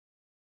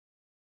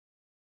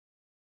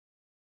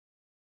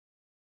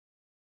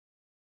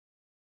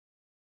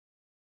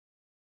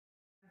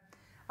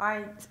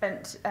I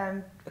spent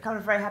a couple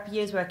of very happy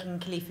years working in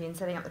Kilifi and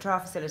setting up the trial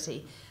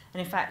facility.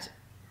 And in fact,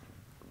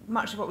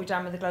 much of what we've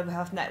done with the Global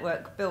Health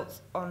Network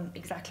built on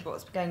exactly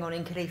what's going on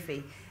in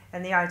Kilifi.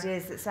 And the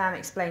ideas that Sam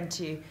explained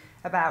to you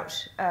about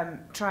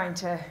trying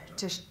to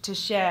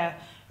share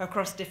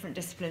across different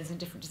disciplines and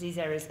different disease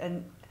areas.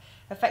 And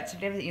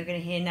effectively everything you're going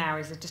to hear now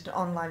is just an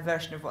online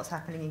version of what's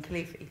happening in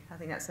Kilifi. I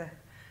think that's a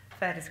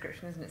fair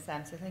description, isn't it,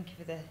 Sam? So thank you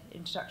for the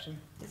introduction.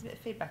 There's a bit of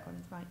feedback on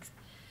his mics.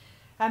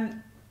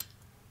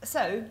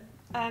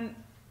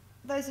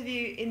 Those of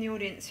you in the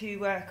audience who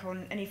work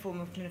on any form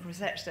of clinical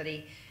research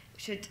study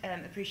should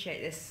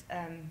appreciate this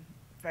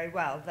very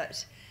well,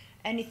 that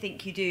anything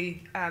you do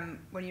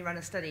when you run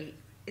a study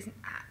isn't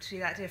actually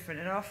that different.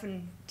 And I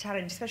often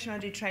challenge, especially when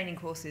I do training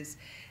courses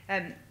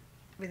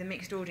with a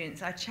mixed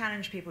audience, I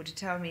challenge people to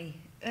tell me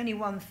only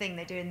one thing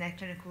they do in their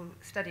clinical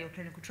study or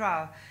clinical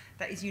trial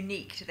that is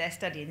unique to their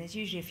study. And there's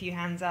usually a few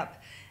hands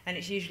up, and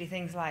it's usually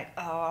things like,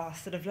 oh, our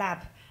sort of lab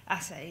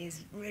assay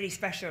is really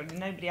special and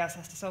nobody else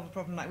has to solve a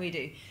problem like we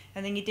do.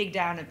 And then you dig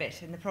down a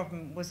bit and the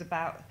problem was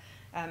about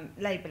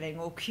labelling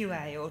or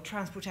QA or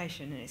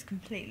transportation, and it's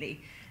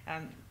completely,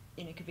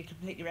 could be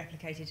completely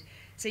replicated.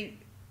 So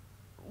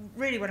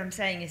really what I'm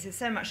saying is that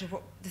so much of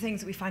the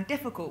things that we find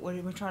difficult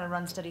when we're trying to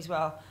run studies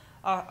well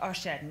are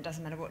shared. And it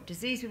doesn't matter what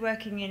disease we're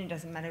working in, it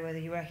doesn't matter whether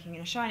you're working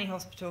in a shiny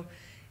hospital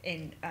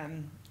in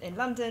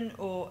London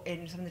or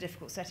in some of the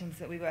difficult settings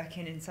that we work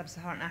in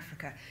sub-Saharan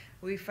Africa.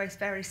 We face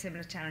very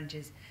similar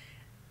challenges.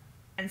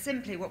 And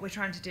simply what we're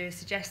trying to do is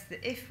suggest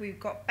that if we've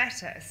got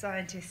better as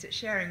scientists at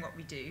sharing what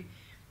we do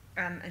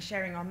and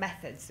sharing our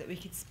methods, that we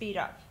could speed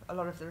up a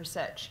lot of the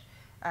research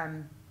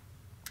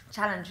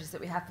challenges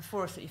that we have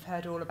before us that you've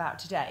heard all about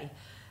today.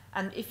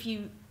 And if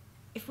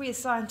we as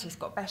scientists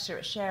got better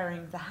at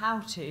sharing the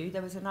how-to,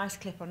 there was a nice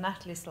clip on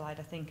Natalie's slide,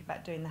 I think,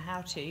 about doing the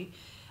how-to,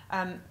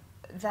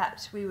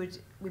 that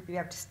we'd be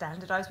able to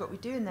standardise what we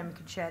do, and then we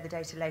could share the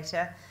data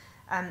later.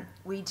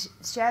 We'd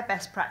share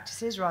best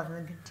practices rather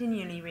than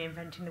continually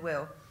reinventing the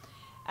wheel.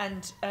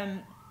 And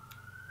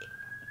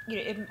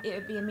it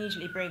would be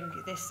immediately bring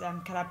this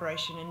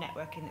collaboration and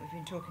networking that we've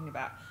been talking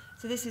about.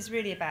 So this is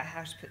really about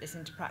how to put this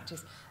into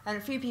practice. And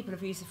a few people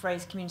have used the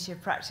phrase community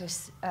of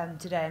practice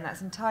today, and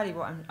that's entirely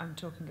what I'm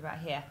talking about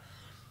here.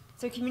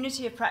 So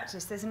community of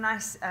practice, there's a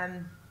nice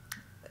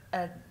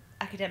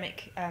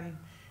academic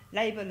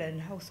label and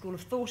whole school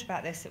of thought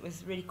about this that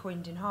was really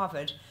coined in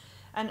Harvard.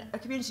 And a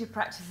community of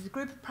practice is a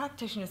group of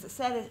practitioners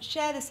that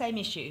share the same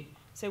issue.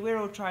 So we're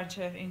all trying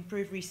to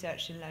improve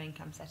research in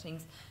low-income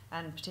settings,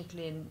 and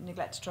particularly in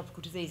neglected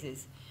tropical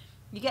diseases.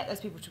 You get those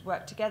people to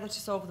work together to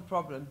solve the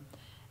problem.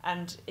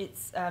 And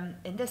it's,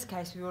 in this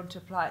case, we want to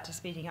apply it to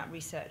speeding up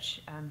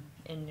research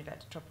in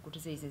neglected tropical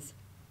diseases.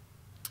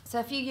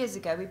 So a few years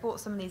ago, we brought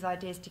some of these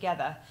ideas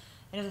together.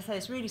 And as I say,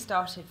 it's really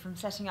started from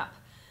setting up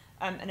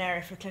an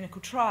area for clinical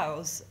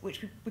trials,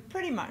 which we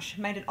pretty much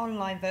made an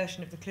online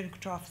version of the clinical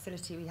trial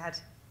facility we had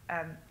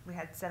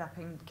set up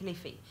in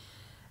Kilifi.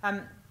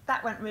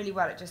 That went really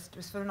well. It just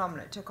was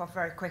phenomenal. It took off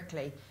very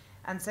quickly.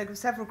 And so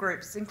several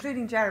groups,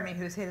 including Jeremy,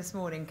 who was here this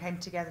morning, came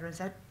together and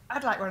said,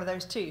 I'd like one of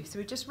those too. So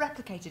we just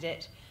replicated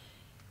it,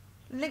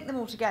 linked them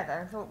all together,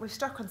 and thought we've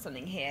struck on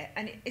something here.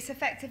 And it's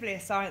effectively a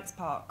science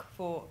park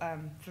for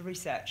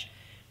research.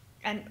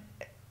 And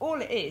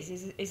all it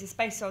is a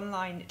space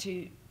online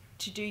to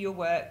do your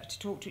work, to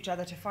talk to each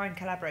other, to find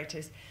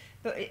collaborators.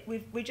 But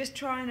we're just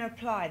trying to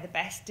apply the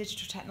best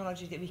digital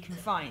technology that we can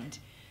find.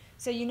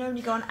 So you know when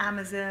you go on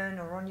Amazon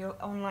or on your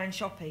online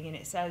shopping and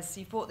it says,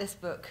 you've bought this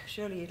book,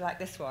 surely you'd like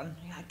this one.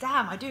 You're like,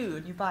 damn, I do,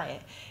 and you buy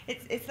it.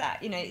 It's that,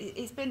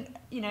 it's been,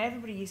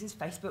 everybody uses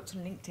Facebook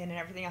and LinkedIn and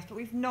everything else, but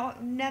we've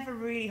never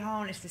really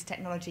harnessed this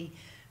technology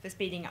for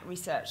speeding up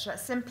research. So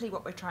that's simply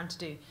what we're trying to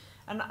do.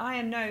 And I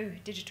am no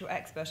digital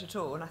expert at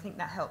all, and I think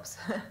that helps.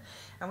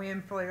 And we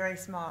employ very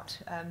smart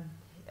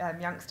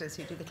youngsters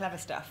who do the clever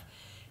stuff.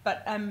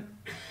 But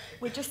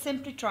we're just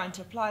simply trying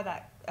to apply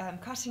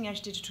that cutting-edge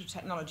digital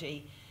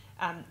technology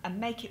and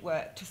make it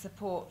work to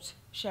support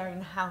sharing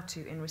the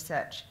how-to in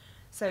research.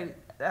 So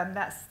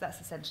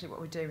that's essentially what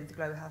we're doing with the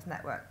Global Health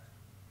Network.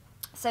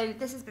 So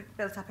this has been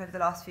built up over the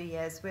last few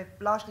years. We're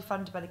largely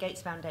funded by the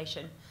Gates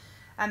Foundation.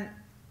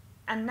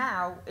 And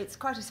now it's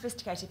quite a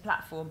sophisticated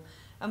platform.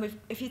 And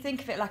if you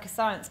think of it like a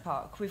science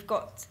park, we've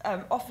got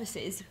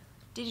offices,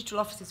 digital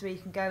offices where you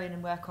can go in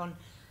and work on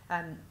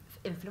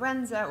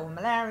influenza or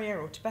malaria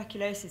or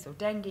tuberculosis or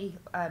dengue,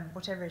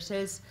 whatever it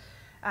is.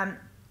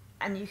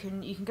 And you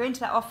can go into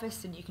that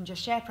office and you can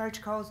just share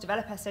protocols,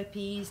 develop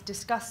SOPs,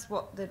 discuss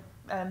what the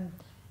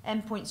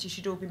endpoints you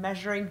should all be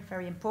measuring,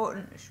 very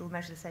important, you should all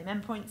measure the same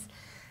endpoints.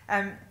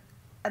 And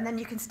then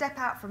you can step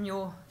out from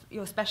your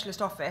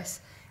specialist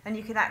office and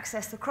you can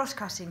access the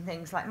cross-cutting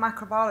things like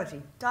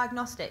microbiology,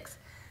 diagnostics,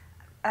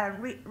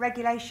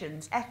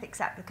 regulations, ethics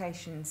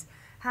applications,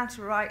 how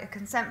to write a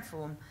consent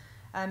form.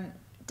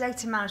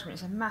 Data management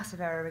is a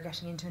massive area we're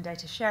getting into, and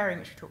data sharing,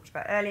 which we talked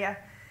about earlier.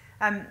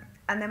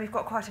 And then we've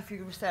got quite a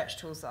few research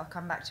tools that I'll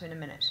come back to in a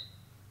minute.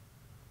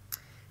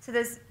 So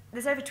So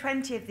there's over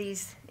 20 of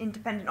these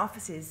independent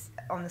offices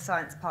on the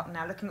Science Park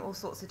now, looking at all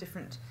sorts of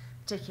different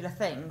particular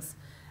things.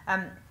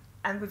 And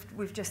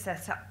we've just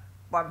set up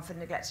one for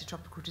neglected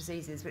tropical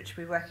diseases, which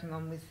we're working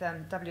on with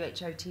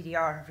WHO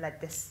TDR have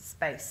led this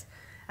space.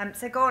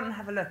 So go on and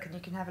have a look, and you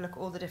can have a look at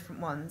all the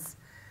different ones.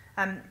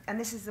 And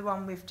this is the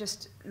one we've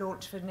just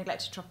launched for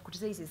neglected tropical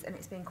diseases, and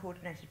it's being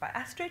coordinated by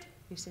Astrid,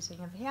 who's sitting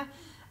over here.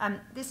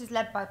 This is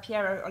led by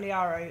Piero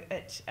Oliaro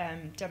at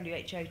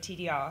WHO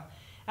TDR.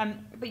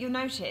 But you'll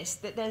notice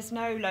that there's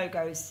no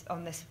logos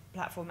on this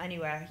platform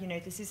anywhere. You know,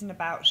 this isn't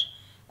about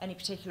any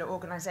particular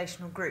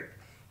organisational group.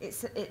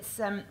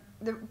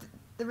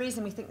 The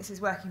reason we think this is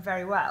working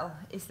very well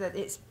is that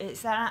it's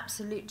an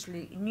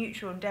absolutely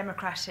neutral and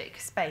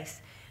democratic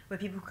space where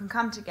people can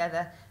come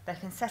together, they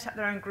can set up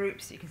their own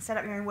groups, you can set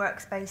up your own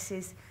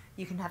workspaces,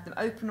 you can have them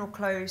open or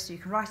closed, so you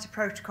can write a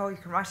protocol, you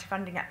can write a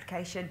funding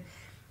application.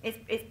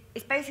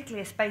 It's basically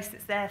a space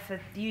that's there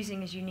for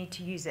using as you need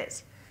to use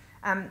it.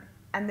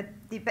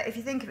 But if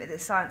you think of it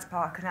as a science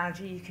park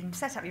analogy, you can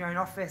set up your own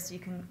office, you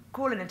can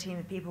call in a team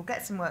of people,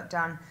 get some work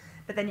done,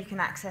 but then you can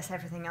access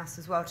everything else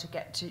as well to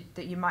get to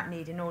that you might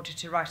need in order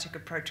to write a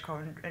good protocol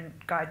and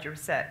guide your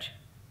research.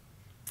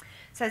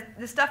 So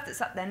the stuff that's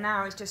up there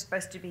now is just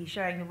supposed to be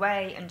showing the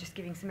way and just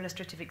giving some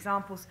illustrative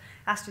examples.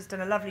 Astrid's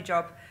done a lovely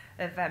job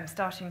of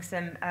starting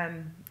some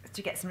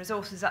to get some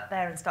resources up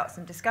there and start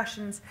some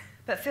discussions.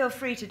 But feel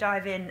free to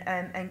dive in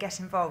and get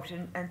involved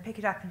and pick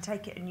it up and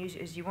take it and use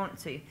it as you want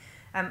to.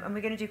 And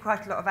we're going to do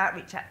quite a lot of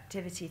outreach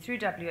activity through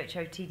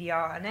WHO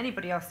TDR and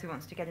anybody else who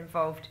wants to get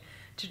involved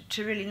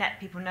to really let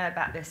people know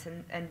about this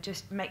and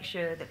just make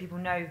sure that people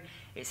know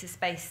it's a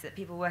space that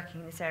people working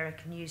in this area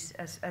can use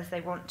as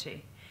they want to.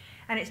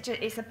 And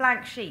it's a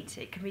blank sheet.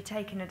 It can be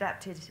taken,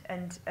 adapted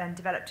and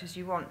developed as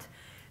you want.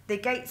 The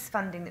Gates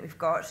funding that we've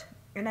got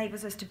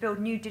enables us to build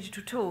new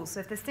digital tools. So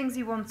if there's things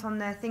you want on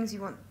there, things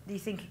you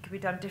think it could be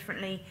done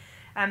differently,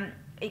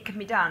 it can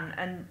be done.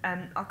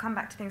 And I'll come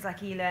back to things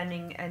like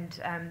e-learning and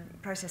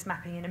process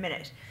mapping in a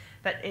minute.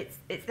 But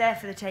it's there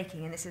for the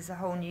taking, and this is a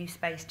whole new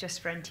space just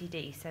for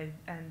NTD, so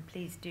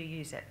please do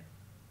use it.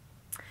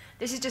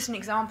 This is just an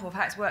example of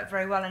how it's worked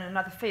very well in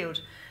another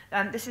field.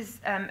 This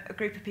is a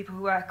group of people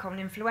who work on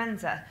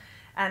influenza,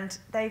 and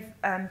they've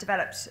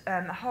developed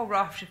a whole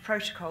raft of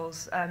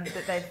protocols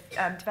that they've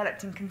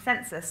developed in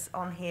consensus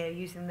on here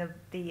using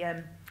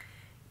the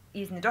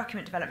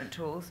document development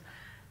tools.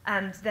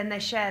 And then they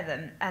share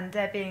them, and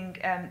they're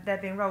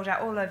being rolled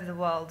out all over the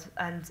world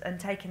and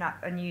taken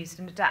up and used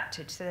and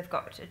adapted. So they've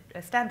got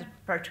a standard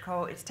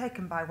protocol, it's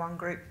taken by one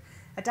group,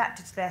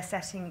 adapted to their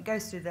setting, it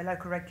goes through the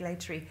local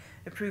regulatory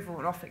approval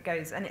and off it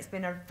goes. And it's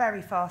been a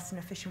very fast and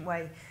efficient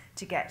way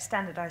to get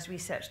standardised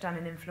research done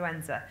in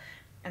influenza.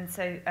 And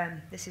so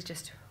this is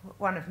just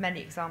one of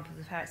many examples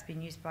of how it's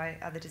been used by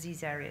other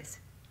disease areas.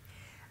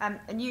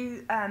 A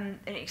new an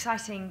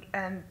exciting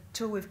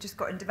tool we've just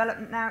got in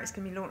development now, it's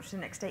going to be launched in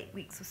the next 8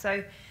 weeks or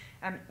so,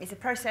 is a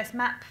process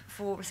map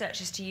for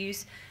researchers to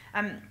use.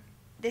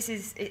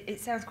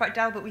 It sounds quite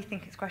dull, but we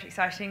think it's quite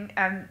exciting.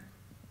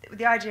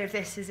 The idea of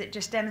this is it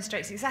just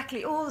demonstrates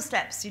exactly all the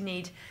steps you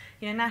need.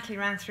 You know, Natalie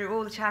ran through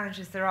all the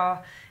challenges there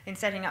are in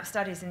setting up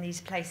studies in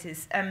these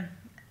places.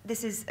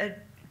 This is a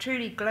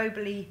truly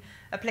globally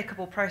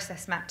applicable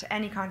process map to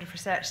any kind of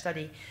research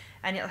study,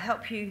 and it'll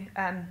help you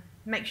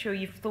make sure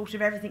you've thought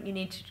of everything you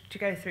need to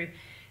go through.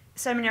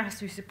 So many of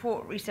us who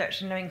support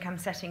research in low-income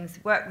settings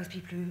work with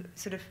people who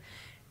sort of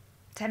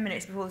 10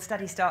 minutes before the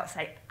study starts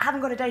say, I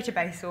haven't got a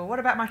database, or what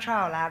about my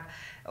trial lab,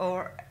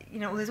 or you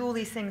know, there's all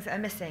these things that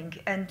are missing.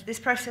 And this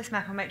process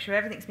map will make sure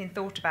everything's been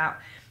thought about,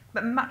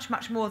 but much,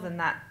 much more than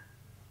that.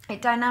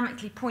 It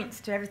dynamically points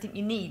to everything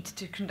you need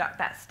to conduct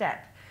that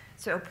step.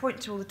 So it'll point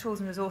to all the tools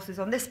and resources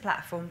on this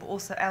platform, but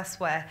also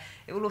elsewhere.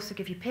 It will also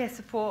give you peer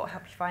support,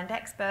 help you find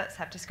experts,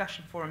 have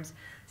discussion forums.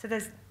 So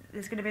there's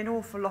going to be an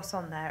awful lot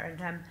on there,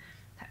 and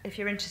if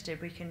you're interested,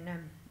 you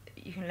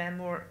can learn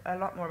a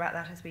lot more about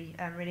that as we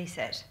release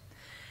it.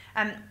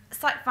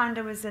 Site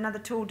Finder was another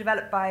tool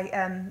developed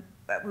by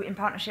in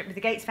partnership with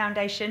the Gates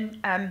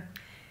Foundation.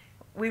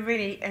 We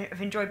really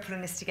have enjoyed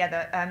pulling this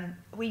together.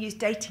 We use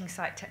dating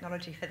site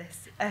technology for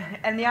this,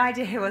 and the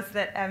idea was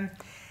that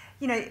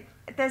you know,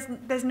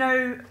 there's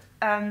no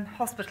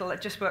hospital that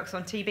just works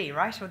on TB,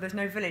 right? Or there's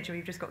no village where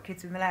you've just got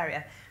kids with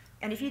malaria.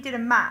 And if you did a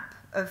map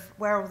of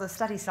where all the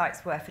study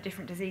sites were for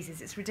different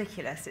diseases, it's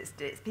ridiculous.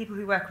 It's people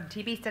who work on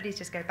TB studies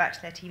just go back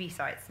to their TB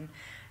sites.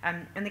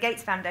 And the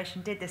Gates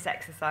Foundation did this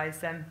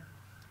exercise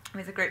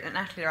with a group that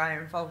Natalie and I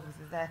are involved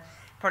with their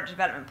product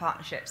development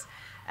partnerships.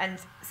 And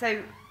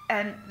so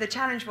the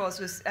challenge was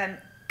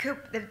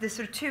there's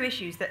sort of two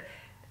issues that,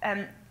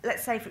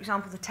 let's say, for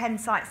example, the 10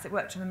 sites that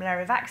worked on the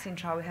malaria vaccine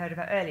trial we heard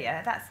about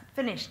earlier, that's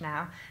finished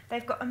now.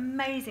 They've got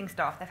amazing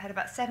staff. They've had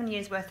about 7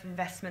 years' worth of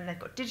investment. They've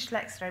got digital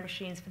X-ray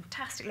machines,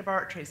 fantastic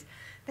laboratories.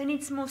 They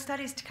need some more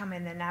studies to come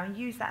in there now and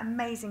use that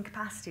amazing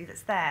capacity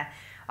that's there.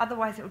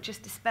 Otherwise, it will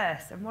just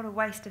disperse, and what a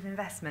waste of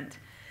investment.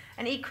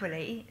 And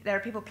equally, there are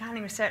people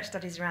planning research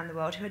studies around the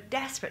world who are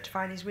desperate to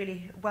find these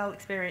really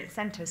well-experienced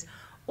centres,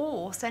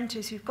 or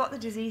centres who've got the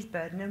disease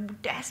burden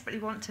and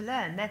desperately want to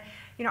learn.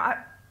 I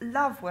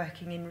love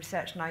working in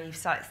research-naive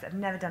sites that have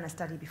never done a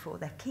study before.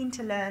 They're keen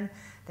to learn,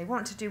 they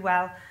want to do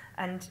well,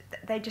 and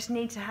they just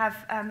need to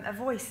have a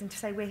voice and to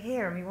say, we're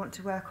here and we want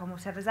to work on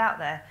whatever's out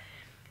there.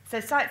 So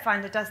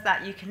SiteFinder does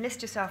that. You can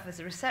list yourself as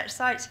a research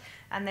site,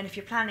 and then if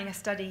you're planning a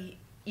study,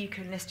 you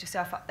can list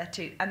yourself up there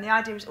too. And the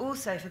idea is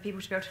also for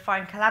people to be able to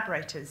find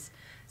collaborators.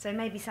 So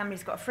maybe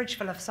somebody's got a fridge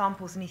full of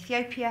samples in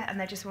Ethiopia and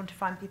they just want to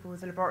find people with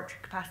the laboratory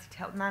capacity to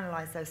help them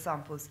analyse those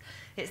samples.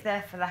 It's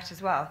there for that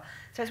as well.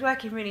 So it's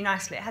working really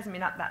nicely. It hasn't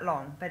been up that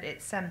long, but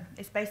it's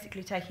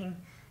basically taking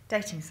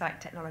dating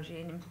site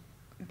technology and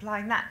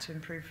applying that to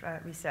improve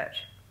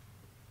research.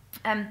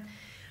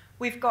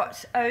 We've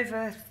got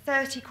over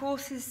 30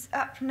 courses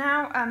up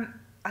now.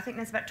 I think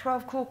there's about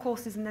 12 core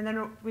courses, and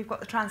then we've got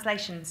the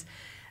translations.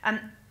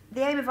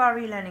 The aim of our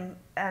e-learning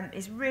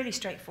is really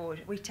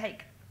straightforward. We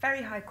take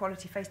very high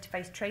quality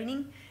face-to-face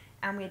training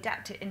and we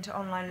adapt it into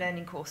online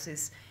learning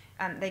courses.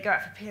 They go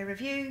out for peer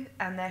review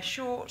and they're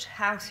short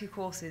how-to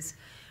courses.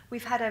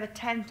 We've had over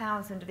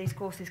 10,000 of these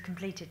courses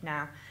completed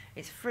now.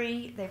 It's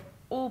free. They've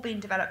all been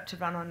developed to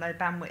run on low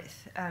bandwidth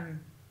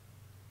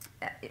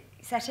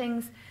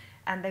settings,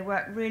 and they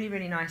work really,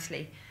 really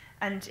nicely.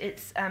 And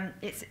it's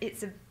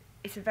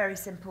a very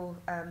simple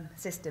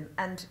system.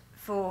 And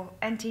for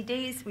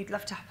NTDs, we'd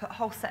love to put a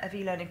whole set of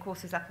e-learning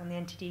courses up on the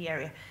NTD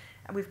area.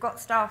 And we've got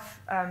staff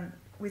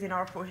within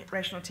our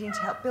operational team to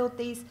help build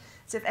these.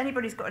 So if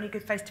anybody's got any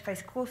good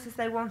face-to-face courses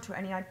they want, or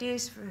any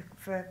ideas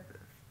for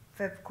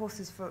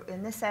courses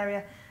in this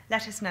area,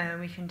 let us know and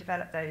we can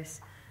develop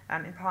those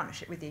in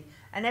partnership with you.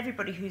 And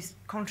everybody who's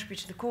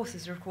contributed to the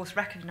courses are of course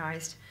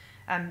recognised.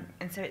 And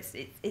so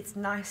it's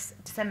nice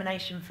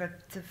dissemination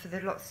for the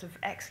lots of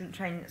excellent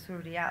training that's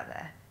already out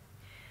there.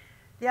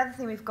 The other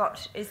thing we've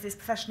got is this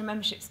professional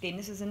membership scheme.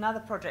 This is another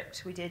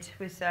project we did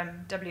with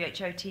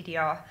WHO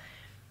TDR.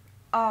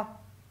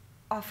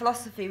 Our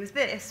philosophy was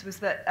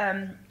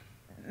that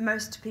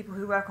most people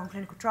who work on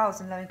clinical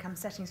trials in low-income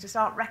settings just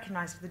aren't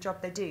recognised for the job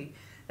they do.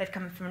 They've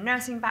come from a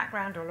nursing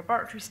background or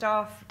laboratory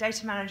staff,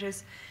 data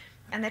managers,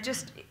 and they're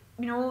just,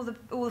 all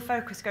the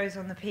focus goes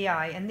on the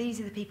PI, and these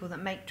are the people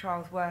that make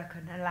trials work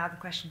and allow the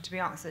question to be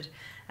answered.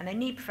 And they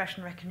need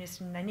professional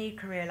recognition, they need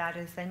career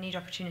ladders, they need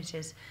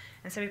opportunities.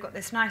 And so we've got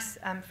this nice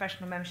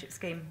professional membership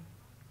scheme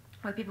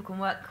where people can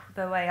work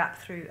their way up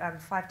through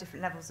 5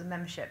 different levels of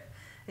membership.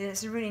 And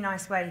it's a really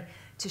nice way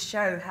to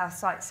show how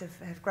sites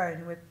have grown.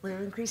 And we're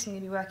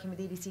increasingly working with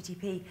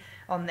EDCTP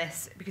on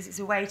this because it's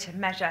a way to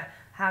measure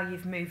how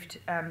you've moved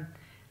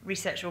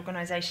research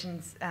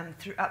organisations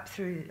up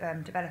through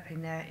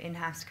developing their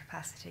in-house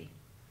capacity.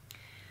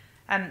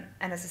 And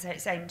as I say,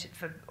 it's aimed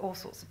for all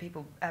sorts of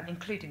people,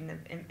 including the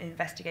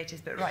investigators,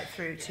 but right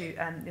through to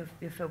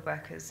your field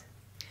workers.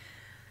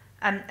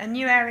 A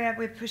new area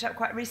we've put up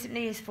quite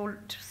recently is to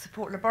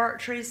support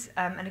laboratories.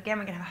 And again,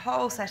 we're going to have a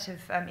whole set of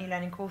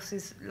e-learning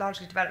courses,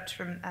 largely developed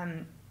from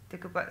the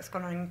good work that's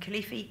gone on in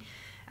Kalifi.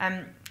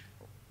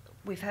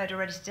 We've heard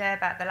already today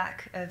about the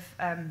lack of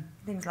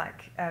things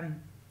like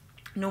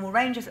normal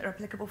ranges that are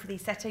applicable for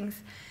these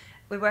settings.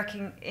 We're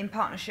working in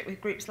partnership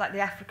with groups like the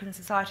African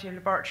Society of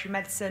Laboratory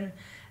Medicine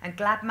and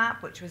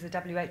GLABMAP, which was a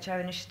WHO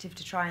initiative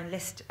to try and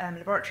list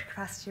laboratory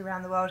capacity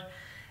around the world.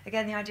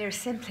 Again, the idea is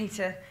simply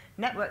to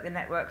network the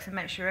networks and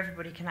make sure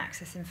everybody can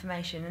access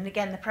information. And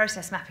again, the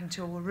process mapping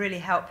tool will really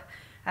help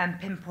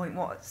pinpoint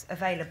what's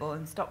available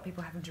and stop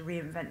people having to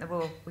reinvent the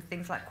wheel with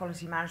things like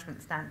quality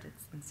management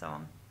standards and so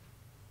on.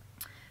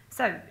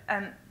 So,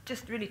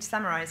 just really to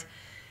summarise,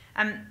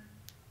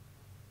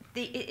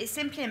 it's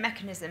simply a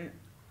mechanism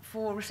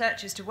for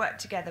researchers to work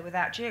together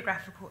without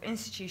geographical,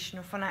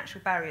 institutional, financial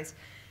barriers.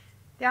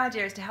 The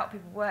idea is to help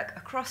people work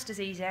across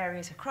disease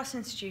areas, across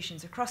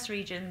institutions, across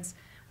regions.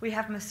 We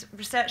have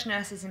research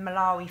nurses in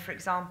Malawi, for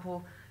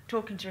example,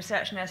 talking to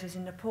research nurses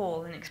in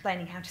Nepal and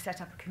explaining how to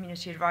set up a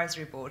community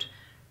advisory board.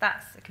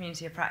 That's a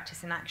community of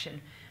practice in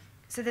action.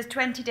 So there's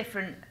 20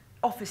 different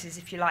offices,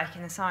 if you like,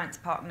 in the science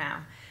park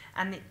now,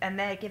 and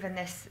they're given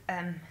this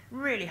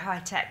really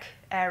high-tech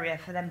area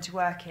for them to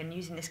work in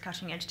using this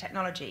cutting-edge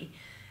technology,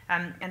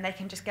 and they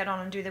can just get on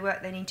and do the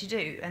work they need to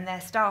do, and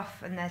their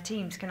staff and their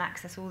teams can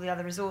access all the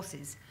other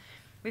resources.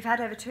 We've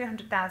had over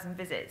 200,000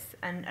 visits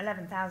and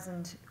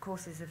 11,000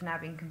 courses have now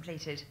been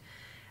completed.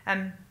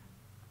 And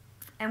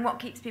what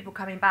keeps people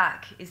coming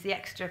back is the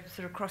extra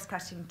sort of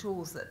cross-cutting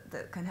tools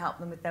that can help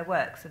them with their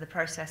work, so the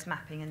process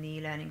mapping and the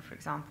e-learning, for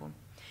example.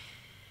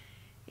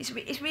 It's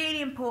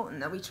really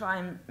important that we try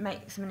and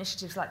make some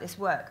initiatives like this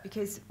work,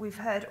 because we've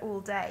heard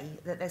all day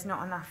that there's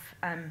not enough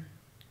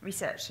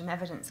research and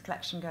evidence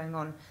collection going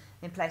on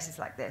in places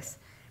like this.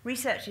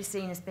 Research is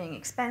seen as being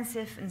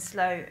expensive and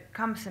slow,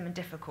 cumbersome and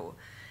difficult.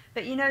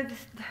 But the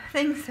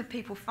things that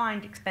people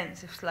find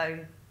expensive,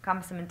 slow,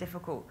 cumbersome and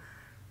difficult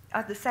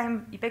are the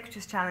same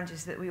ubiquitous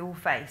challenges that we all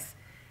face.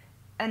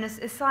 And as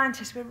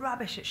scientists, we're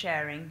rubbish at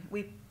sharing.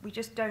 We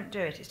just don't do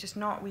it. It's just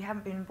not, we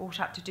haven't been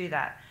brought up to do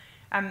that.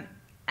 And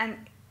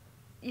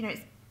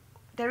it's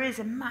there is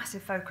a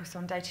massive focus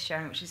on data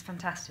sharing, which is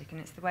fantastic, and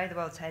it's the way the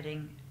world's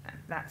heading.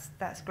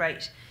 That's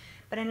great.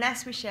 But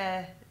unless we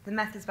share the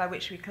methods by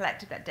which we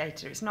collected that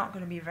data, it's not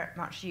going to be very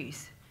much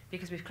use,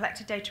 because we've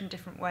collected data in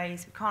different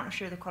ways, we can't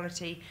assure the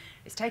quality,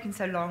 it's taken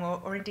so long,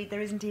 or indeed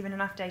there isn't even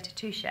enough data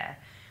to share.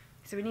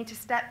 So we need to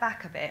step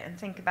back a bit and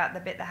think about the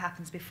bit that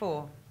happens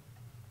before.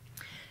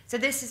 So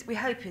this is, we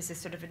hope, is a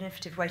sort of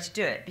innovative way to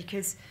do it,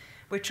 because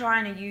we're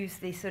trying to use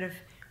the sort of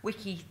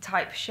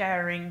wiki-type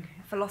sharing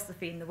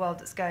philosophy in the world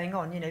that's going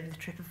on. You know, with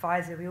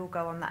TripAdvisor, we all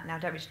go on that now,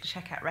 don't we, to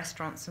check out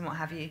restaurants and what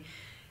have you.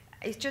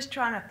 It's just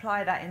trying to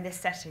apply that in this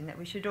setting, that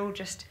we should all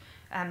just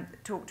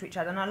talk to each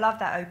other. And I love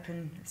that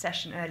open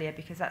session earlier,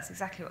 because that's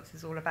exactly what this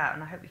is all about,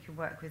 and I hope we can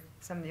work with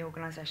some of the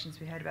organisations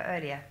we heard about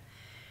earlier.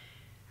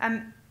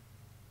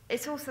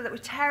 It's also that we're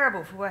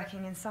terrible for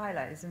working in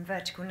silos and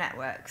vertical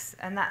networks,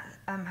 and that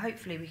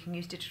hopefully we can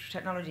use digital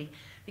technology,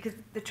 because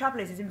the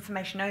trouble is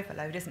information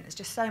overload, isn't it? There's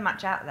just so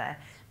much out there.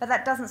 But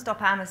that doesn't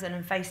stop Amazon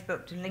and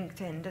Facebook and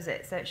LinkedIn, does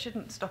it? So it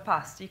shouldn't stop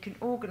us. You can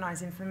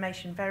organise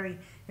information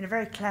in a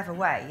very clever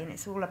way, and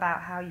it's all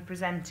about how you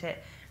present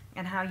it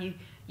and how you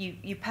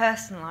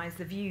personalise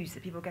the views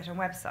that people get on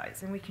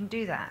websites, and we can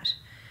do that.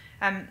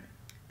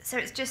 So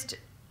it's just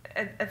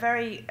a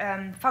very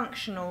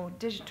functional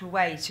digital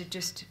way to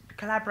just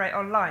collaborate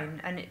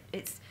online, and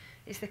it's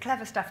the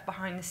clever stuff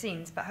behind the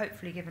scenes, but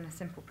hopefully given a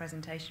simple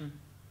presentation.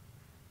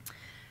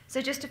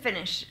 So just to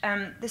finish,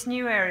 this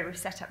new area we've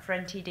set up for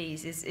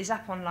NTDs is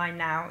up online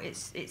now.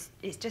 It's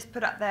just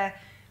put up there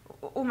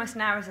almost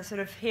now as a sort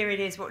of, here it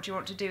is, what do you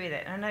want to do with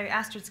it? And I know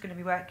Astrid's going to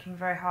be working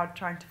very hard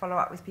trying to follow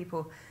up with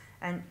people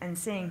and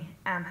seeing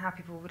how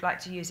people would like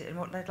to use it and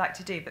what they'd like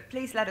to do. But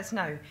please let us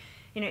know.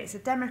 You know, it's a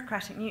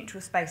democratic,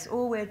 neutral space.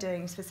 All we're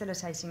doing is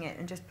facilitating it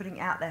and just putting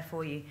it out there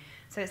for you.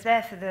 So it's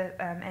there for the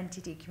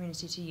NTD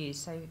community to use.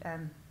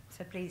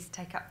 So please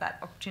take up that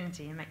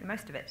opportunity and make the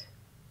most of it.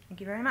 Thank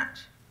you very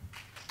much.